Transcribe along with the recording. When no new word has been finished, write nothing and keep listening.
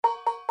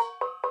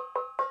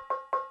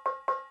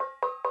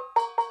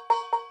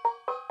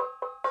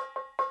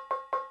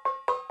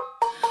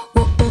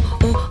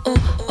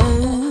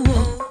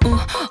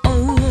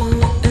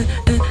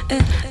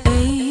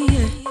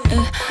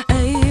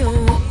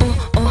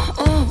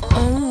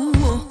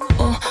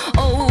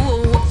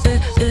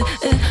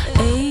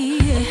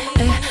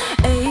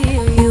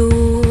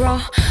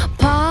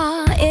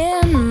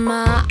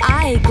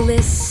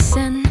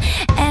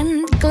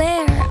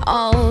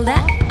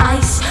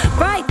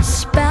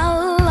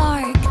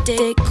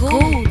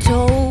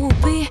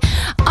utopia,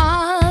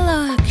 all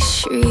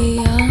luxury.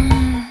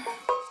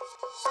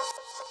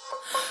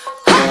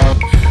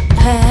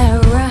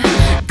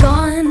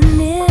 Paragon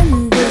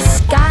in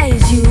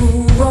disguise,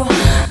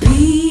 Europia,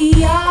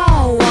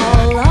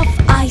 wall of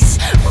ice,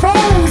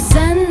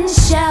 frozen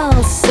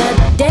shells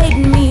sedate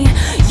me.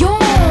 Your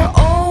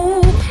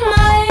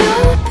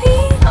myopia.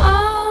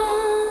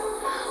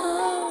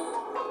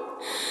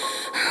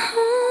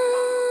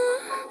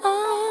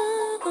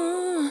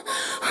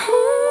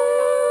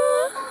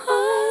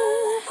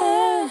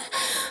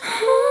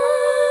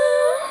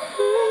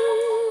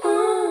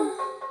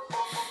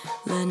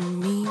 Let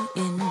me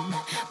in,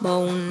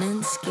 bone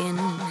and skin.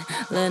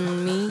 Let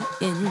me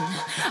in,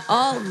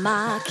 all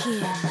my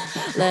kin.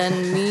 Let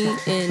me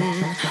in,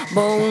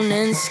 bone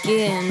and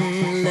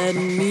skin. Let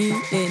me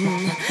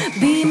in,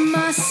 be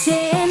my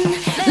sin.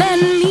 Let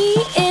me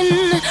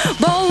in,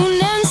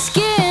 bone and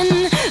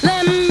skin.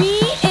 Let me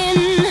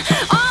in,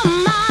 all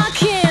my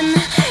kin.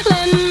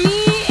 Let me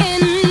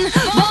in,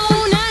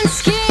 bone and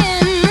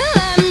skin.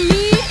 Let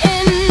me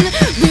in,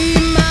 be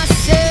my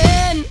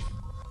sin.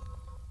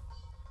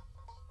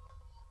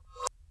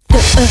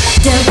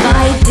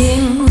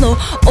 Dividing low,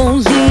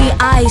 only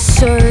eye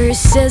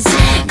sources,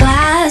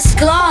 glass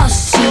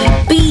glossy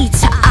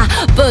beats,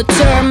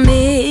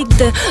 hypodermic,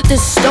 the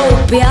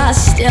dystopia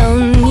still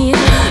need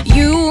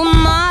you,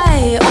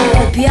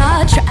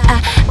 myopia,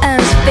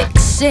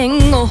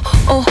 transfixing,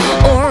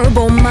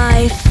 orbo,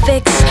 my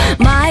fix,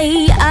 my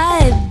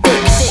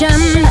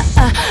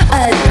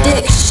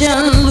addiction,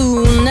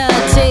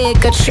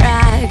 lunatic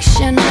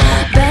attraction,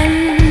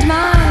 bend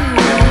my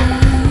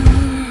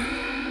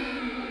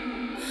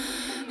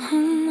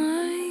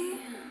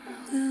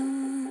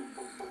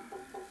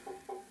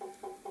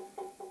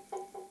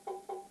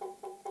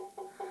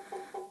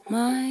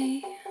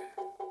my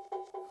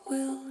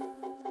will.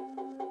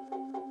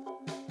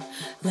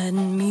 Let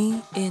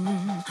me in,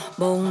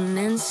 bone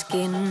and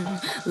skin.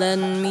 Let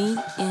me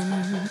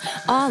in,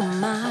 all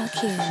my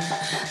kin.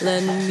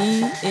 Let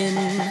me in,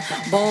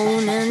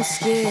 bone and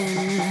skin.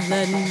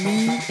 Let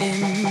me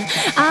in,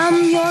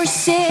 I'm your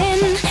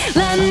sin.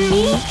 Let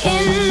me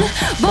in,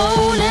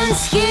 bone and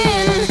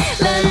skin.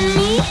 Let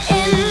me in.